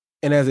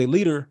And as a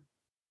leader,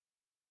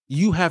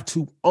 you have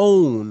to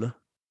own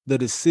the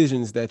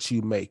decisions that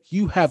you make.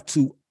 You have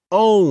to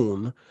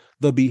own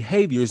the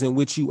behaviors in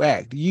which you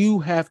act. You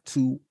have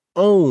to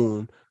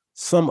own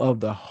some of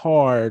the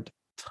hard,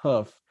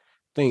 tough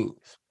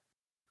things.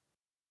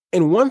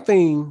 And one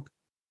thing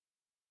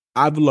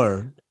I've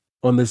learned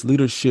on this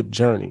leadership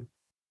journey,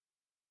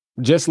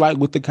 just like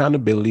with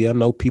accountability, I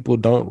know people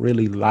don't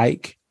really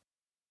like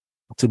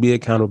to be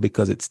accountable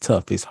because it's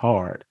tough, it's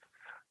hard.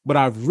 But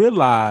I've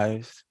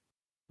realized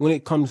when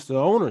it comes to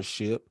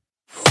ownership.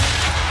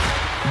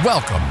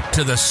 Welcome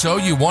to the So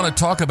You Want to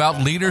Talk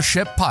About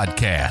Leadership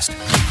podcast,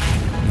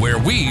 where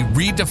we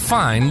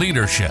redefine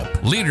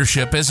leadership.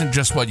 Leadership isn't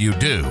just what you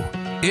do,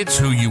 it's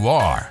who you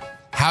are,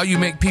 how you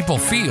make people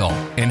feel,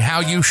 and how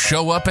you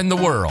show up in the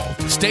world.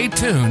 Stay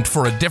tuned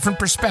for a different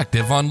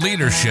perspective on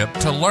leadership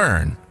to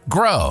learn,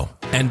 grow,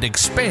 and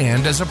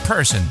expand as a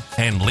person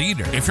and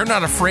leader. If you're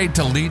not afraid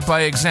to lead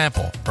by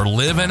example or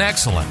live in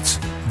excellence,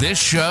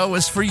 this show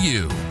is for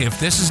you. If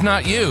this is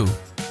not you,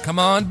 come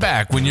on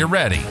back when you're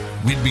ready.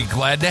 We'd be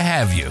glad to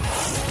have you.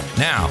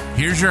 Now,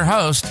 here's your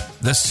host,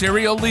 the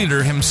serial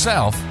leader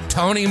himself,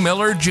 Tony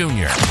Miller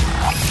Jr.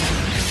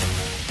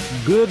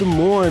 Good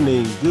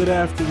morning, good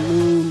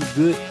afternoon,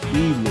 good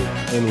evening,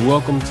 and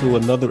welcome to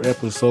another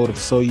episode of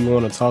So You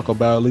Want to Talk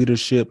About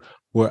Leadership,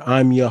 where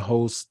I'm your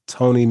host,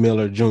 Tony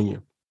Miller Jr.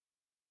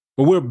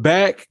 Well, we're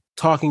back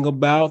talking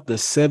about the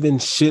 7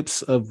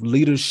 ships of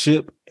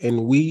leadership,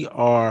 and we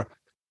are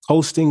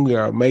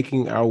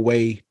making our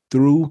way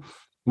through.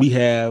 We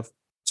have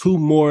 2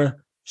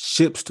 more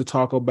ships to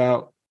talk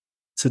about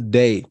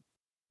today.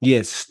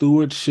 Yes,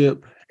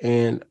 stewardship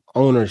and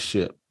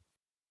ownership.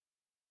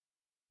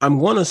 I'm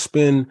going to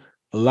spend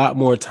a lot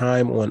more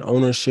time on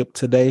ownership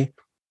today,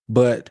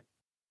 but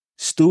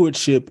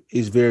stewardship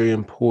is very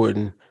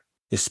important,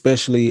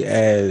 especially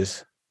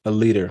as a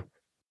leader.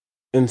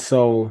 And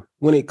so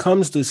when it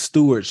comes to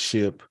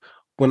stewardship,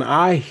 when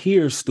I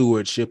hear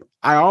stewardship,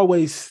 I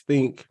always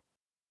think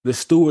the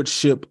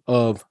stewardship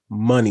of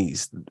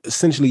monies,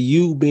 essentially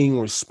you being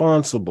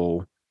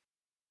responsible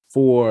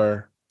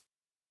for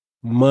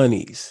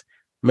monies,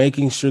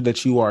 making sure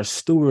that you are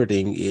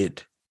stewarding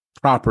it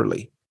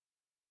properly.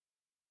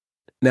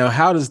 Now,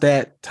 how does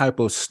that type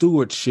of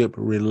stewardship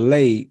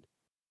relate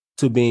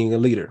to being a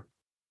leader?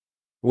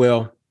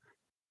 Well,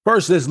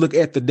 first, let's look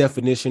at the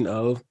definition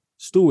of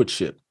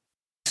stewardship.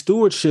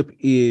 Stewardship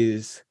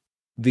is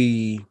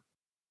the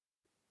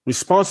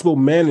responsible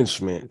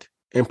management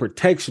and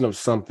protection of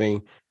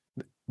something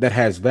that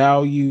has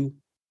value,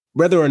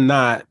 whether or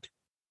not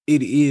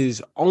it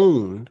is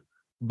owned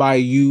by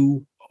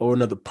you or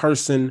another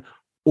person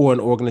or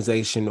an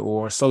organization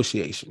or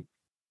association.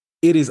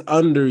 It is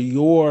under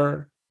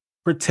your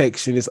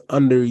protection, it's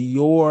under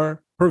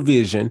your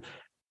provision.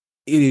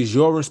 It is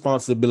your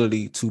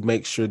responsibility to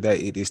make sure that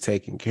it is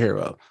taken care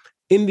of.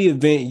 In the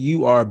event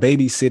you are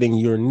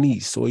babysitting your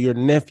niece or your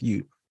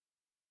nephew,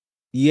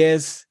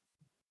 yes,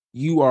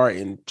 you are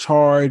in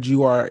charge,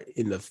 you are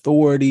in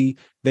authority,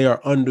 they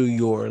are under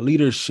your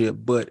leadership,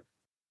 but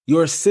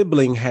your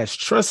sibling has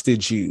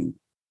trusted you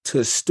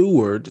to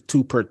steward,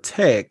 to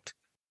protect,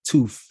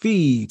 to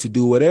feed, to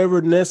do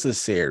whatever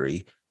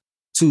necessary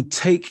to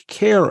take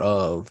care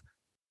of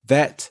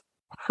that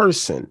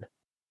person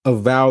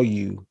of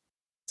value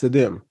to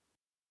them.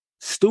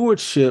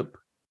 Stewardship,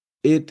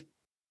 it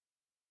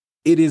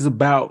is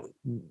about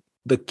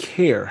the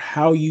care,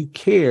 how you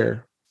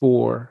care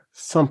for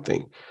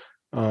something.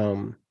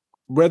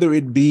 Whether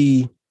it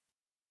be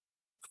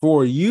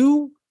for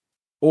you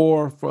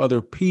or for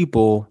other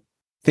people,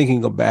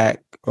 thinking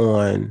back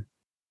on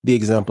the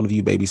example of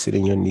you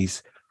babysitting your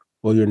niece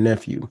or your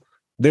nephew,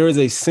 there is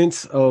a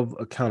sense of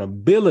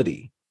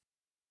accountability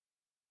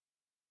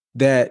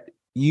that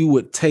you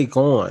would take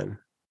on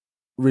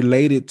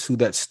related to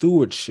that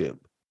stewardship.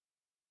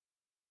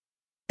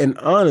 And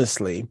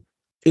honestly,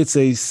 it's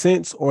a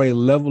sense or a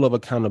level of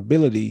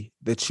accountability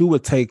that you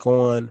would take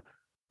on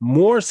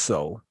more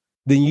so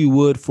than you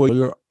would for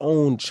your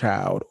own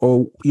child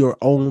or your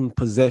own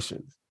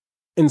possessions.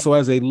 And so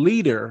as a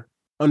leader,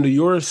 under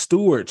your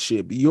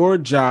stewardship, your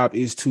job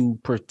is to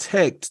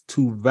protect,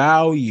 to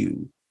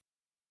value,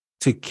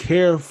 to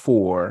care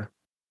for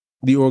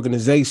the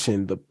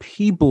organization, the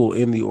people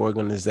in the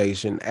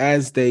organization,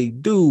 as they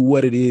do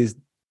what it is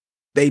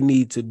they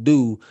need to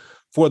do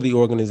for the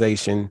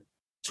organization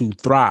to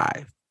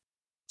thrive.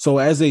 So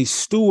as a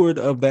steward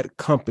of that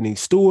company,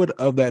 steward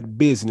of that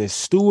business,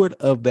 steward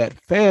of that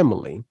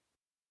family,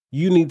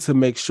 you need to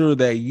make sure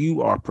that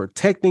you are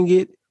protecting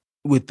it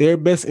with their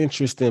best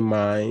interest in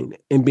mind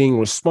and being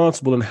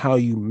responsible in how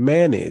you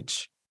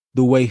manage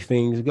the way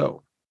things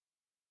go.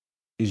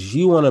 Is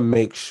you want to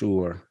make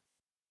sure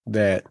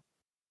that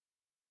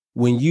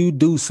when you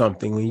do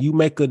something, when you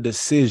make a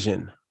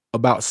decision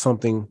about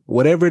something,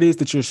 whatever it is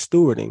that you're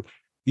stewarding,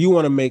 you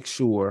want to make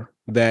sure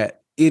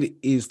that it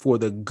is for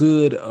the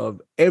good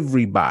of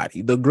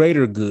everybody, the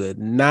greater good,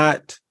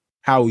 not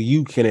how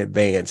you can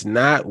advance,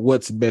 not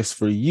what's best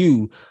for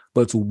you,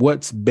 but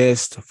what's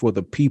best for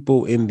the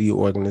people in the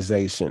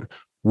organization,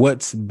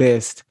 what's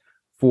best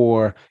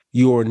for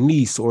your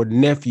niece or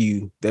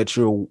nephew that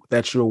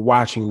you're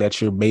watching, that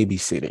you're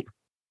babysitting.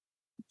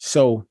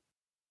 So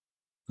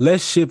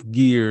let's shift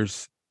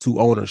gears to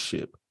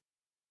ownership.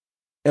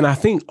 And I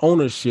think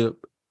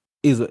ownership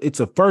it's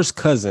a first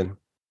cousin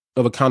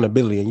of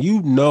accountability. And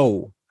you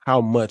know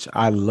how much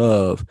I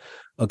love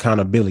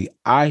accountability.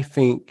 I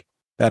think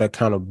that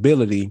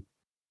accountability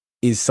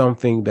is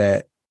something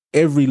that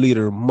every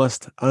leader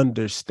must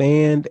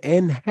understand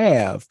and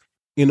have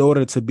in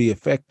order to be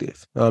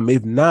effective.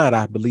 If not,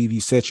 I believe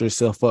you set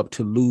yourself up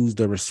to lose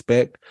the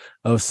respect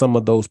of some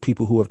of those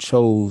people who have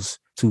chose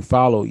to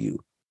follow you.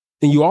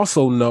 And you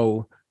also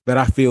know that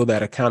I feel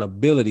that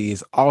accountability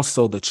is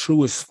also the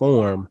truest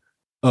form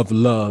of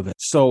love.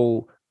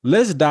 So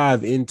let's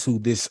dive into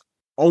this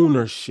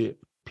ownership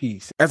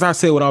piece. As I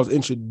said when I was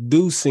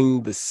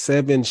introducing the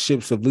 7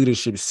 Ships of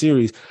Leadership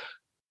series,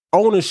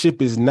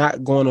 ownership is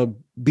not going to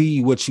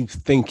be what you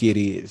think it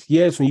is.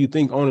 Yes, when you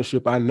think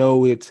ownership, I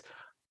know it's,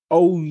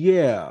 oh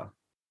yeah,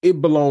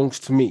 it belongs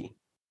to me,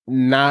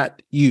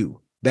 not you.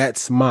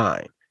 That's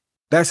mine.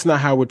 That's not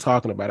how we're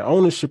talking about it.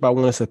 Ownership, I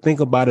want us to think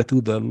about it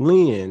through the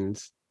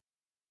lens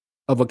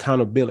of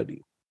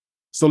accountability.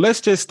 So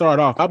let's just start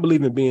off. I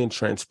believe in being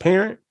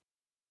transparent.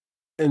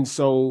 And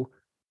so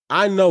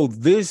I know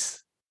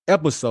this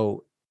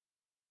episode,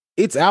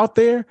 it's out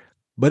there,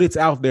 but it's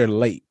out there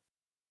late.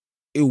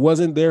 It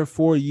wasn't there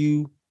for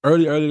you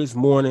early this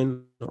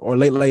morning or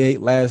late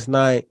last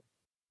night.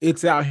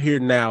 It's out here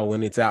now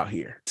when it's out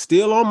here.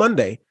 Still on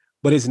Monday,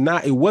 but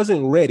it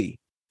wasn't ready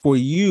for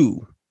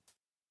you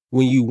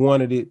when you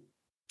wanted it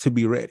to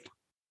be ready.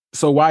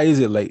 So why is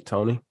it late,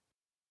 Tony?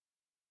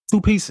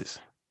 2 pieces.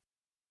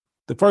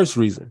 The first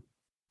reason,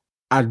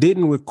 I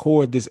didn't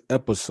record this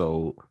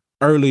episode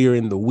earlier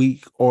in the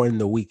week or in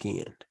the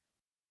weekend.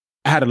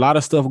 I had a lot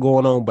of stuff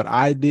going on, but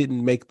I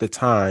didn't make the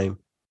time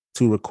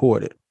to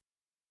record it.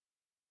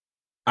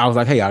 I was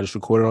like, hey, I'll just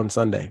record it on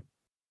Sunday.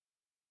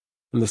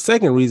 And the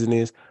second reason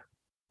is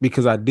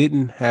because I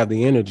didn't have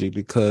the energy,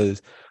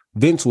 because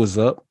Vince was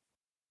up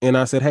and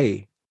I said,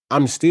 hey,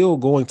 I'm still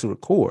going to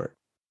record.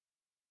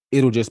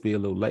 It'll just be a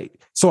little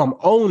late. So I'm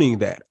owning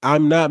that.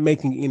 I'm not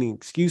making any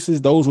excuses.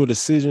 Those were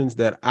decisions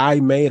that I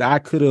made. I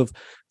could have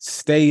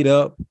stayed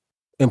up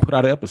and put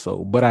out an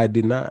episode, but I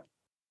did not.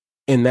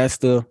 And that's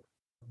the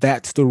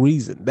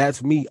reason.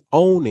 That's me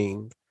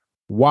owning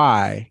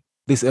why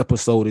this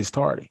episode is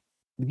tardy.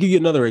 To give you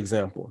another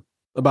example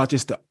about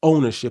just the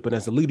ownership, and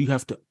as a leader, you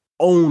have to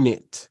own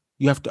it.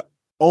 You have to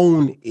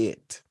own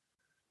it.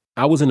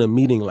 I was in a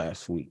meeting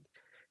last week,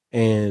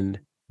 and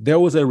there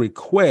was a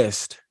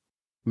request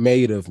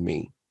made of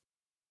me.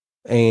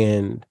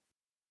 And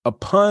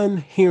upon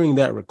hearing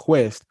that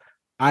request,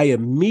 I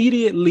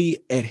immediately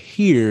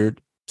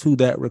adhered to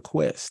that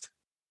request.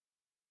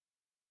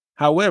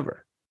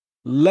 However,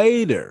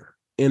 later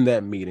in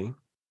that meeting,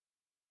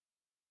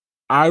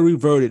 I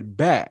reverted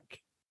back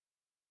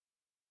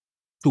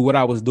to what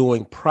I was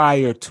doing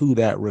prior to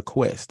that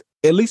request.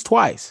 At least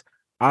twice,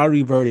 I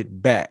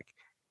reverted back,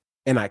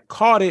 and I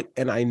caught it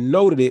and I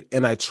noted it,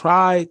 and I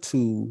tried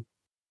to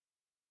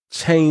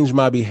change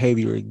my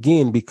behavior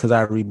again because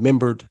I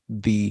remembered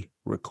the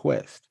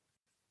request.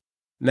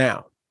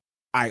 Now,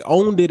 I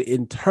owned it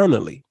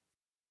internally,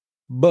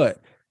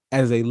 but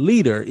as a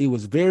leader, it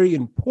was very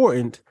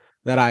important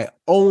that I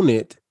own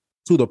it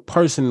to the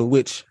person in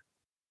which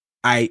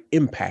I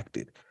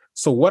impacted.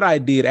 So what I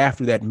did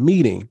after that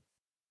meeting,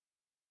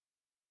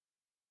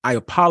 I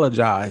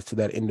apologized to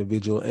that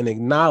individual and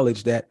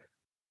acknowledged that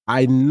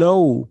I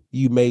know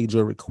you made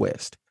your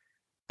request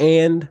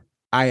and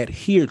I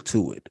adhered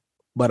to it,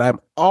 but I'm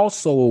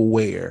also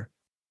aware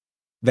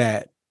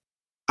that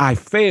I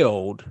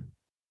failed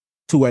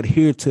to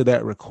adhere to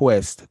that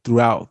request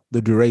throughout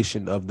the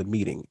duration of the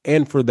meeting.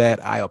 And for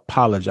that, I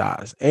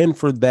apologize. And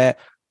for that,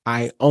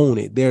 I own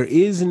it. There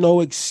is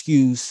no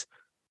excuse.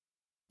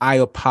 I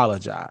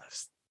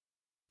apologize.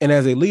 And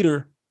as a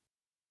leader,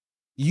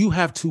 you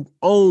have to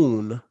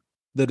own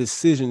the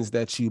decisions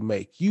that you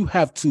make. You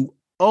have to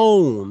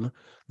own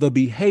the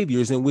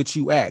behaviors in which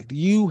you act.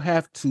 You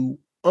have to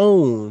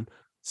own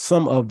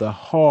some of the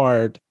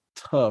hard,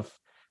 tough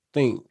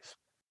things.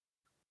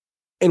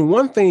 And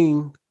one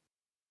thing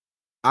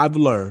I've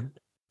learned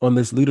on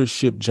this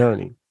leadership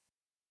journey,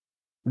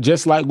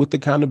 just like with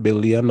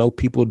accountability, I know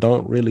people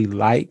don't really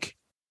like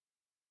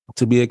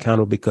to be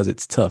accountable because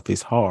it's tough,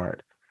 it's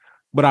hard.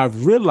 But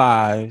I've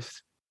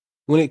realized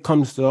when it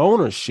comes to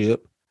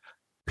ownership,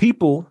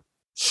 people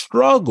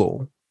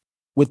struggle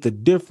with the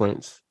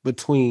difference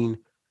between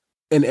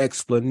an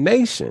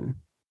explanation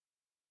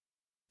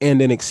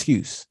and an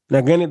excuse.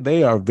 Now, granted,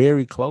 they are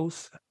very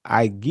close.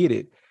 I get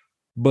it.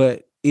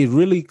 But it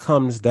really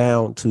comes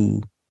down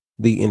to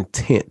the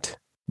intent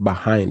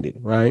behind it,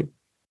 right?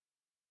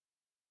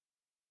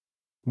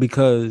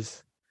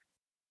 Because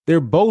they're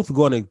both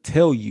going to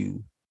tell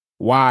you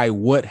why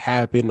what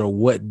happened or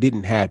what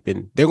didn't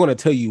happen. They're going to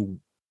tell you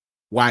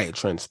why it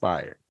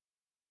transpired.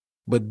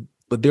 But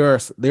there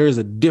is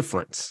a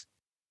difference.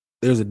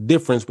 There's a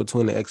difference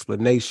between an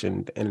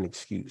explanation and an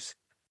excuse.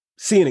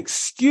 See, an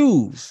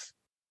excuse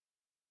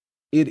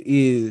It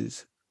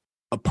is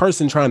a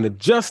person trying to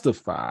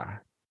justify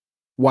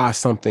why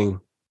something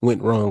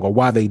went wrong or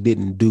why they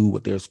didn't do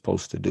what they're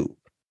supposed to do.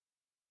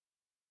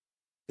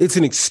 It's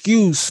an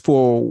excuse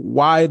for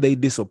why they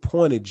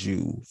disappointed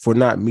you for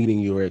not meeting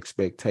your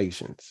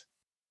expectations.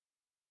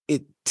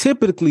 It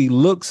typically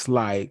looks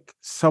like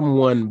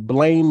someone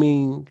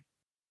blaming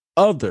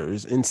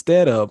others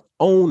instead of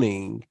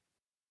owning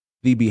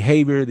the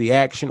behavior, the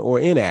action, or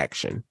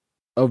inaction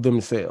of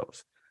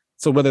themselves.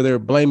 So whether they're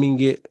blaming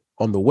it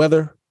on the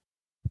weather,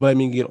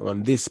 blaming it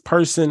on this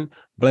person,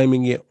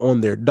 blaming it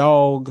on their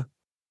dog,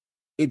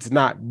 it's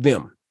not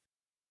them.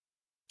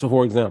 So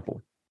for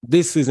example,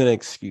 this is an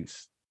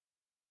excuse.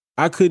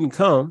 I couldn't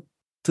come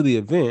to the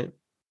event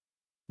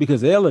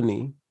because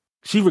Eleni,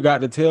 she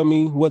forgot to tell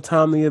me what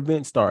time the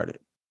event started.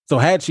 So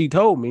had she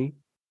told me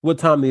what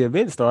time the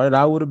event started,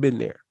 I would have been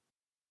there.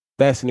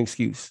 That's an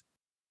excuse.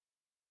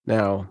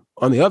 Now,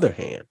 on the other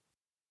hand,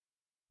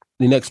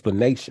 an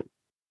explanation.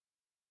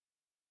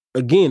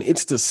 Again,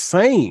 it's the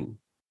same.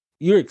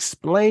 You're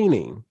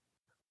explaining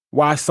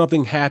why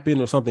something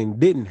happened or something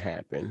didn't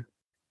happen,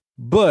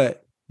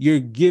 but you're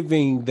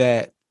giving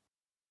that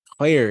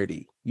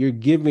clarity. You're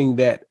giving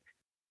that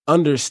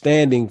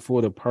understanding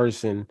for the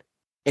person.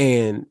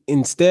 And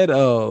instead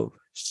of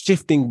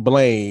shifting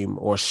blame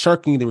or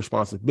shirking the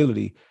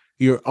responsibility,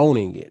 you're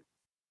owning it.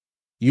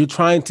 You're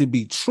trying to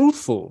be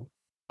truthful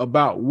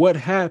about what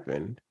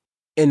happened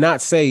and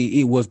not say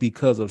it was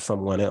because of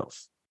someone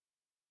else.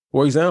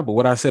 For example,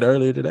 what I said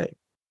earlier today,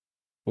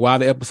 why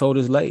the episode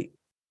is late.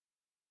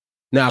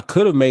 Now, I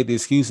could have made the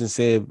excuse and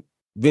said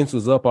Vince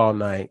was up all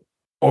night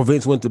or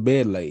Vince went to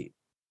bed late,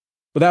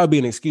 but that would be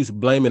an excuse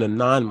blaming a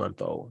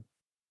 9-month-old.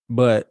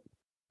 But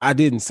I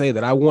didn't say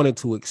that. I wanted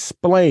to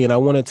explain. I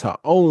wanted to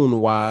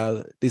own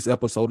why this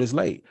episode is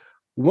late.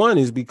 One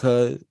is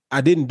because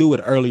I didn't do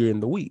it earlier in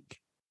the week.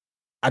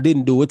 I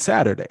didn't do it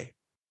Saturday.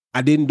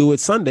 I didn't do it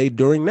Sunday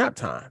during nap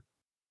time.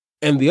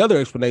 And the other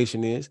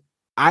explanation is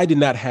I did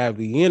not have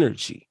the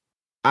energy.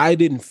 I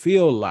didn't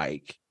feel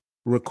like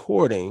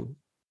recording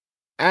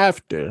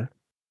after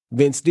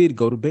Vince did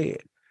go to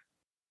bed.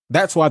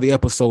 That's why the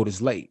episode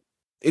is late.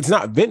 It's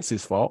not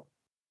Vince's fault.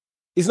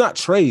 It's not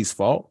Trey's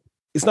fault.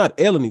 It's not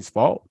Eleni's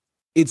fault.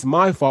 It's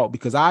my fault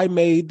because I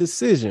made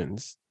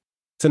decisions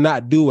to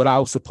not do what I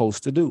was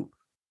supposed to do.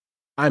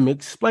 I'm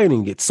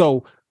explaining it.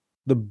 So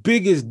the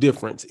biggest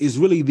difference is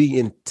really the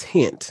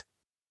intent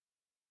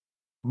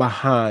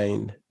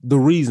behind the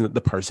reason that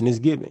the person is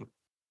giving.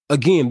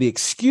 Again, the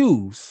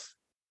excuse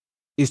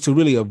is to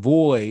really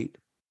avoid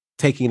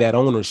taking that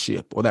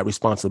ownership or that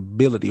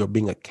responsibility or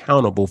being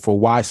accountable for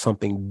why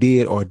something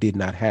did or did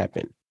not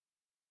happen.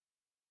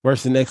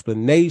 Versus an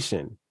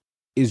explanation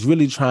is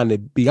really trying to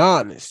be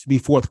honest, be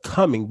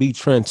forthcoming, be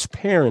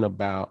transparent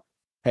about,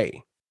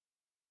 hey,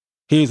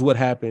 here's what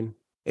happened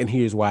and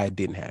here's why it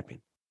didn't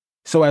happen.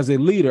 So as a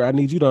leader, I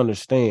need you to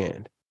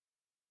understand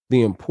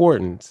the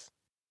importance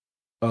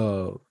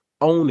of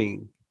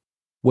owning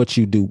what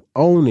you do,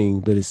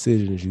 owning the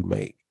decisions you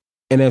make.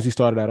 And as we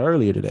started out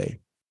earlier today,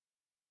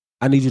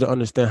 I need you to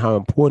understand how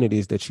important it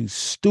is that you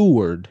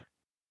steward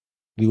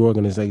the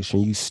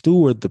organization, you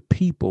steward the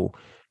people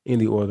in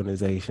the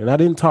organization. I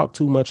didn't talk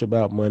too much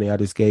about money. I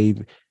just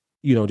gave,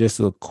 just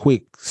a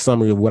quick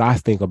summary of what I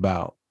think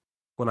about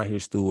when I hear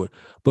steward.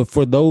 But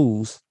for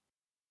those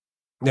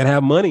that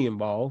have money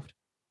involved,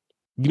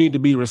 you need to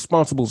be a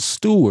responsible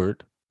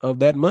steward of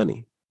that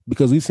money,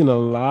 because we've seen a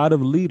lot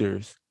of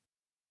leaders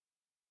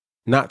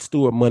not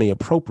steward money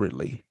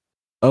appropriately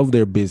of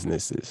their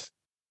businesses.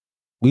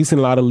 We've seen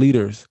a lot of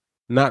leaders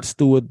not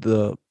steward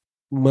the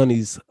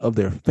monies of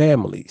their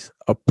families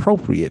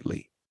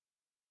appropriately,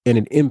 and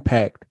it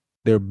impact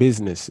their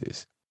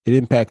businesses. It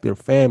impact their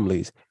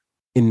families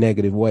in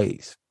negative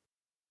ways.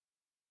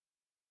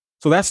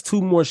 So that's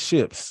 2 more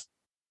ships,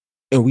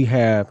 and we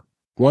have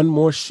 1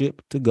 more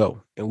ship to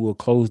go, and we'll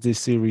close this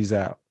series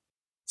out.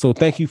 So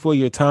thank you for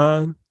your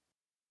time.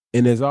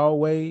 And as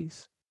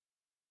always,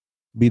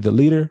 be the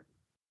leader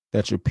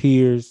that your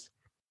peers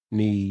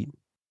need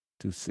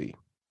to see.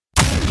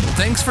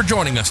 Thanks for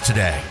joining us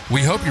today.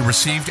 We hope you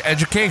received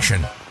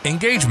education,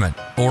 engagement,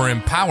 or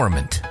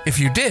empowerment. If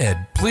you did,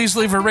 please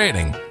leave a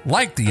rating,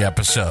 like the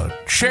episode,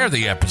 share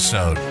the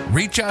episode,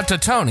 reach out to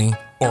Tony,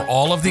 or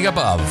all of the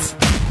above.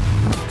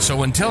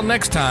 So until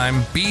next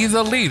time, be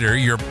the leader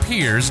your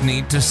peers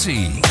need to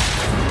see.